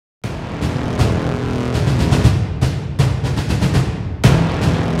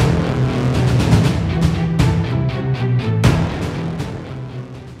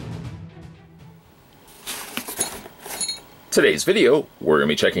Today's video, we're going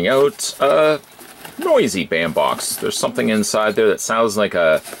to be checking out a noisy bandbox. There's something inside there that sounds like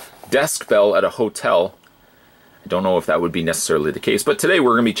a desk bell at a hotel. I don't know if that would be necessarily the case, but today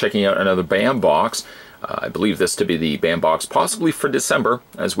we're going to be checking out another bandbox. I believe this to be the bandbox possibly for December,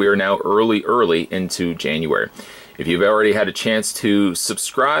 as we are now early into January. If you've already had a chance to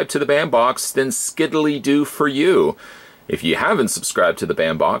subscribe to the bandbox, then skiddly do for you. If you haven't subscribed to the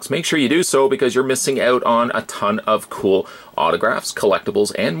bandbox, make sure you do so because you're missing out on a ton of cool autographs,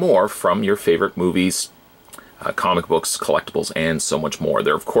 collectibles, and more from your favorite movies, comic books, collectibles, and so much more.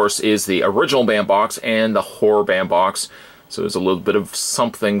 There, of course, is the original bandbox and the horror bandbox, so there's a little bit of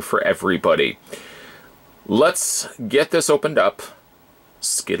something for everybody. Let's get this opened up,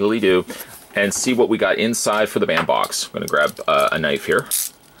 skiddly do, and see what we got inside for the bandbox. I'm going to grab a knife here.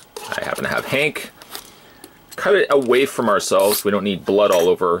 I happen to have Hank. Cut it away from ourselves. We don't need blood all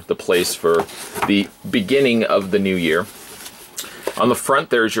over the place for the beginning of the new year. On the front,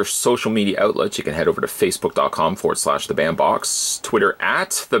 there's your social media outlets. You can head over to facebook.com/thebandbox, Twitter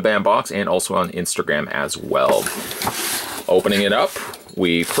 @thebandbox, and also on Instagram as well. Opening it up,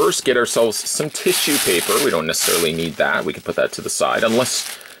 we first get ourselves some tissue paper. We don't necessarily need that. We can put that to the side.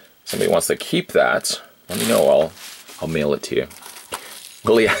 Unless somebody wants to keep that, let me know. I'll mail it to you.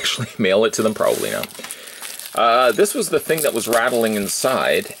 Will he actually mail it to them? Probably not. This was the thing that was rattling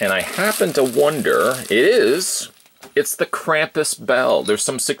inside, and I happen to wonder, it's the Krampus bell. There's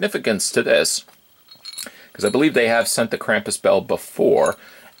some significance to this, because I believe they have sent the Krampus bell before,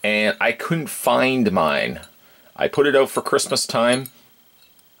 and I couldn't find mine. I put it out for Christmas time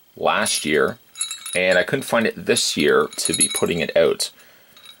last year, and I couldn't find it this year to be putting it out.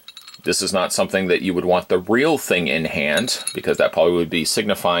 This is not something that you would want the real thing in hand, because that probably would be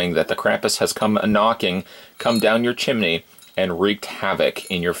signifying that the Krampus has come a-knocking, come down your chimney, and wreaked havoc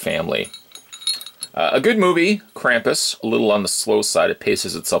in your family. A good movie, Krampus, a little on the slow side. It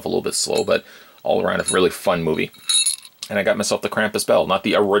paces itself a little bit slow, but all around a really fun movie. And I got myself the Krampus bell, not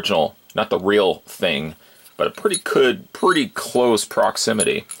the original, not the real thing, but a pretty close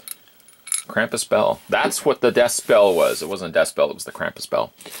proximity. Krampus bell. That's what the desk bell was. It wasn't a desk bell, it was the Krampus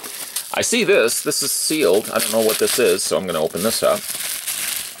bell. I see this. This is sealed. I don't know what this is, so I'm going to open this up.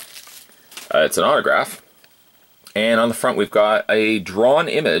 It's an autograph. And on the front we've got a drawn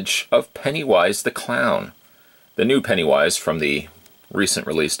image of Pennywise the Clown. The new Pennywise from the recent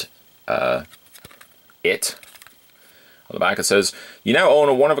released It. On the back it says, "You now own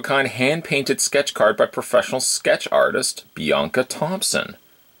a one-of-a-kind hand-painted sketch card by professional sketch artist Bianca Thompson."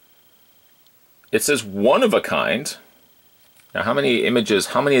 It says one of a kind. Now, how many images,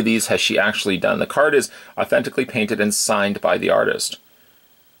 how many of these has she actually done? The card is authentically painted and signed by the artist.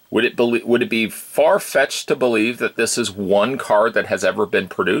 Would it be far-fetched to believe that this is one card that has ever been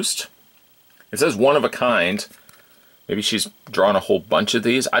produced? It says one of a kind. Maybe she's drawn a whole bunch of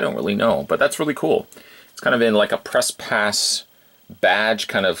these. I don't really know, but that's really cool. It's kind of in like a press pass badge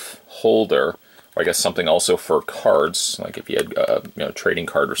kind of holder, or I guess something also for cards, like if you had a trading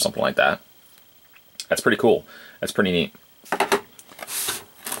card or something like that. That's pretty cool. That's pretty neat.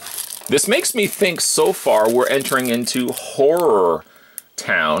 This makes me think so far we're entering into horror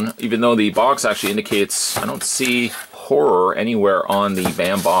town, even though the box actually indicates I don't see horror anywhere on the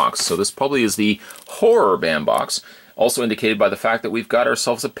bandbox. So this probably is the horror bandbox, also indicated by the fact that we've got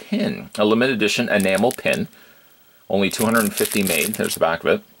ourselves a pin, a limited edition enamel pin. Only 250 made. There's the back of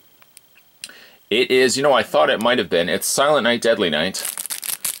it. It is, I thought it might have been. It's Silent Night, Deadly Night.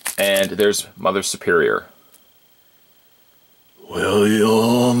 And there's Mother Superior.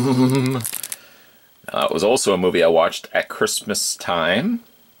 William. Now, it was also a movie I watched at Christmas time.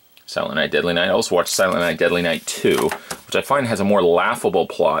 Silent Night, Deadly Night. I also watched Silent Night, Deadly Night 2, which I find has a more laughable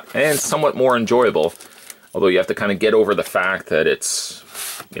plot and somewhat more enjoyable. Although you have to kind of get over the fact that it's,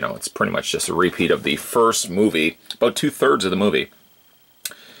 it's pretty much just a repeat of the first movie, about 2/3 of the movie.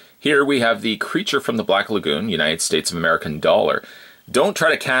 Here we have the Creature from the Black Lagoon, United States of American dollar. Don't try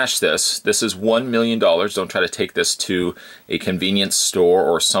to cash this. This is $1 million. Don't try to take this to a convenience store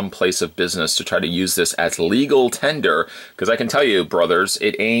or some place of business to try to use this as legal tender, because I can tell you, brothers,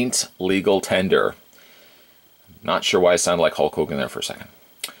 it ain't legal tender. Not sure why I sounded like Hulk Hogan there for a second.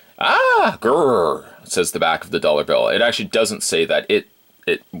 Ah, grrr, says the back of the dollar bill. It actually doesn't say that.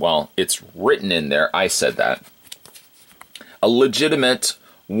 Well, it's written in there. I said that. A legitimate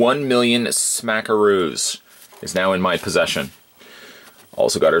 1 million smackaroos is now in my possession.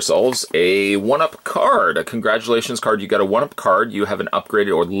 Also got ourselves a 1-Up card, a congratulations card. You got a 1-Up card. You have an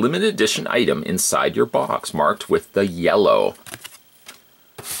upgraded or limited edition item inside your box, marked with the yellow.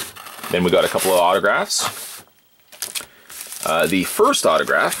 Then we got a couple of autographs. The first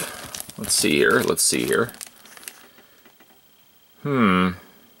autograph, let's see here. Drawing...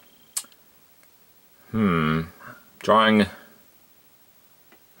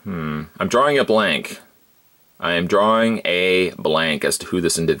 I'm drawing a blank. I am drawing a blank as to who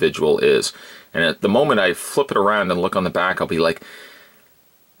this individual is. And at the moment I flip it around and look on the back, I'll be like,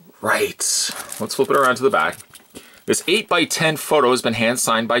 right. Let's flip it around to the back. This 8x10 photo has been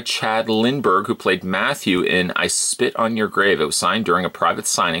hand-signed by Chad Lindberg, who played Matthew in I Spit on Your Grave. It was signed during a private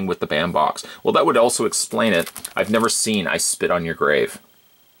signing with the Bambox. Well, that would also explain it. I've never seen I Spit on Your Grave.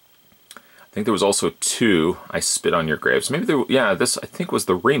 I think there was also 2 I Spit on Your Graves. Maybe there, yeah, this I think was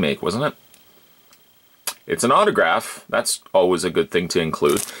the remake, wasn't it? It's an autograph. That's always a good thing to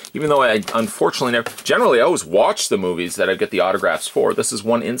include. Even though I unfortunately never... Generally, I always watch the movies that I get the autographs for. This is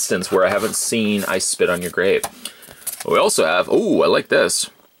one instance where I haven't seen I Spit on Your Grave. We also have... Oh, I like this.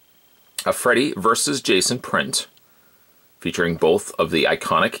 A Freddy vs. Jason print. Featuring both of the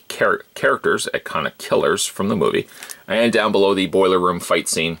iconic characters, iconic killers from the movie. And down below, the boiler room fight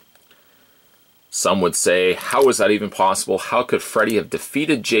scene. Some would say, how is that even possible? How could Freddy have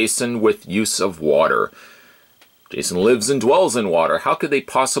defeated Jason with use of water? Jason lives and dwells in water. How could they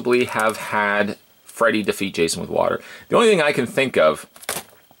possibly have had Freddy defeat Jason with water? The only thing I can think of,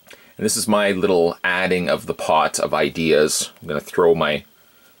 and this is my little adding of the pot of ideas, I'm going to throw my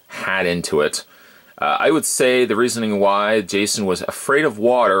hat into it. I would say the reasoning why Jason was afraid of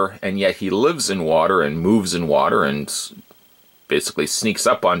water, and yet he lives in water and moves in water and basically sneaks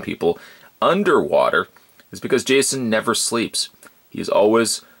up on people underwater, is because Jason never sleeps. He's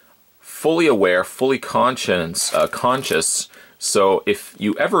always fully aware, fully conscious. So if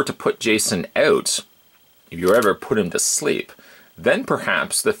you ever to put Jason out, if you ever put him to sleep, then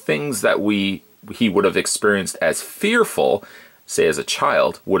perhaps the things that he would have experienced as fearful, say as a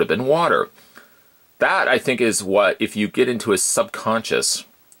child, would have been water. That, I think, is what, if you get into his subconscious,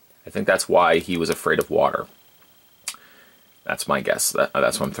 I think that's why he was afraid of water. That's my guess.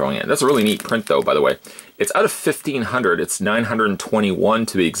 That's what I'm throwing in. That's a really neat print, though, by the way. It's out of 1,500. It's 921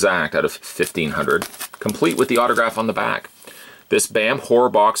 to be exact out of 1,500. Complete with the autograph on the back. This BAM Horror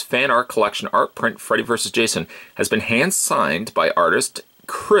Box Fan Art Collection art print, Freddy vs. Jason, has been hand-signed by artist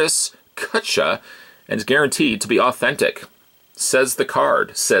Chris Kutcha and is guaranteed to be authentic. Says the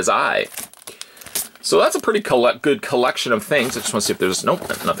card. Says I. So that's a pretty good collection of things. I just want to see if there's... Nope,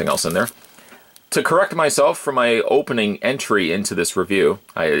 nothing else in there. To correct myself for my opening entry into this review,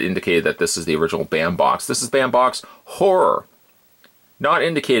 I indicated that this is the original Bambox. This is Bambox Horror. Not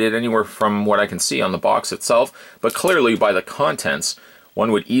indicated anywhere from what I can see on the box itself, but clearly by the contents,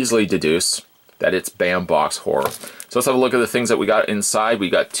 one would easily deduce that it's Bambox Horror. So let's have a look at the things that we got inside. We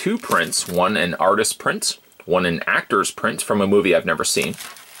got 2 prints, one an artist print, one an actor's print from a movie I've never seen.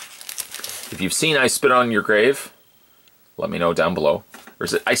 If you've seen I Spit on Your Grave, let me know down below. Or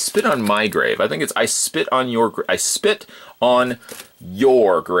is it I Spit on My Grave? I think it's I Spit on Your I Spit on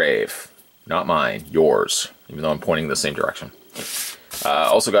Your Grave. Not mine, yours. Even though I'm pointing the same direction.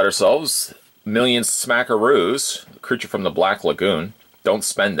 Also got ourselves Million Smackaroos, Creature from the Black Lagoon. Don't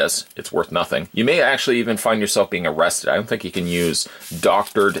spend this, it's worth nothing. You may actually even find yourself being arrested. I don't think you can use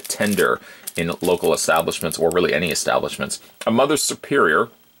doctored tender in local establishments or really any establishments. A Mother Superior.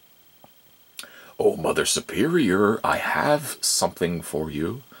 Oh, Mother Superior, I have something for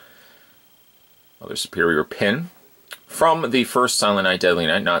you. Mother Superior pin from the first Silent Night, Deadly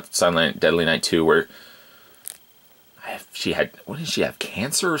Night, not Silent Night, Deadly Night 2, where she had, what did she have,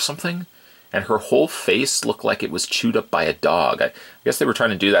 cancer or something? And her whole face looked like it was chewed up by a dog. I guess they were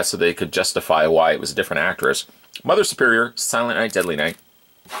trying to do that so they could justify why it was a different actress. Mother Superior, Silent Night, Deadly Night.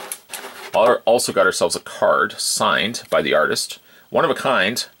 Also got ourselves a card signed by the artist. One of a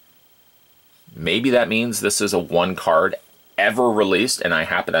kind. Maybe that means this is a one card ever released, and I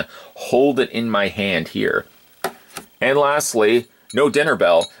happen to hold it in my hand here. And lastly, no dinner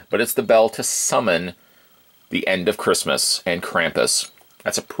bell, but it's the bell to summon the end of Christmas and Krampus.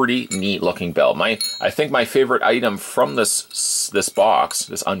 That's a pretty neat looking bell. I think my favorite item from this box,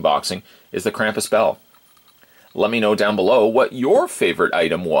 this unboxing, is the Krampus bell. Let me know down below what your favorite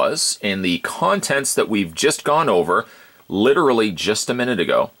item was in the contents that we've just gone over literally just a minute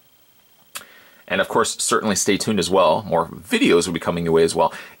ago. And of course, certainly stay tuned as well. More videos will be coming your way as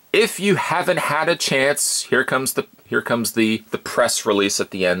well. If you haven't had a chance, here comes the press release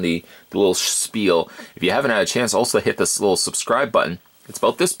at the end, the little spiel. If you haven't had a chance, also hit this little subscribe button. It's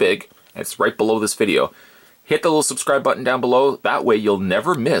about this big, and it's right below this video. Hit the little subscribe button down below. That way you'll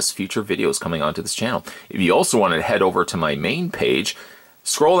never miss future videos coming onto this channel. If you also want to head over to my main page,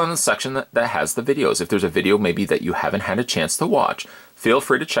 scroll down the section that has the videos. If there's a video maybe that you haven't had a chance to watch, feel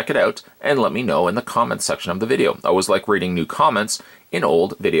free to check it out and let me know in the comments section of the video. I always like reading new comments in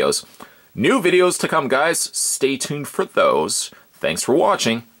old videos. New videos to come, guys. Stay tuned for those. Thanks for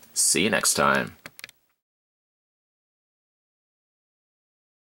watching. See you next time.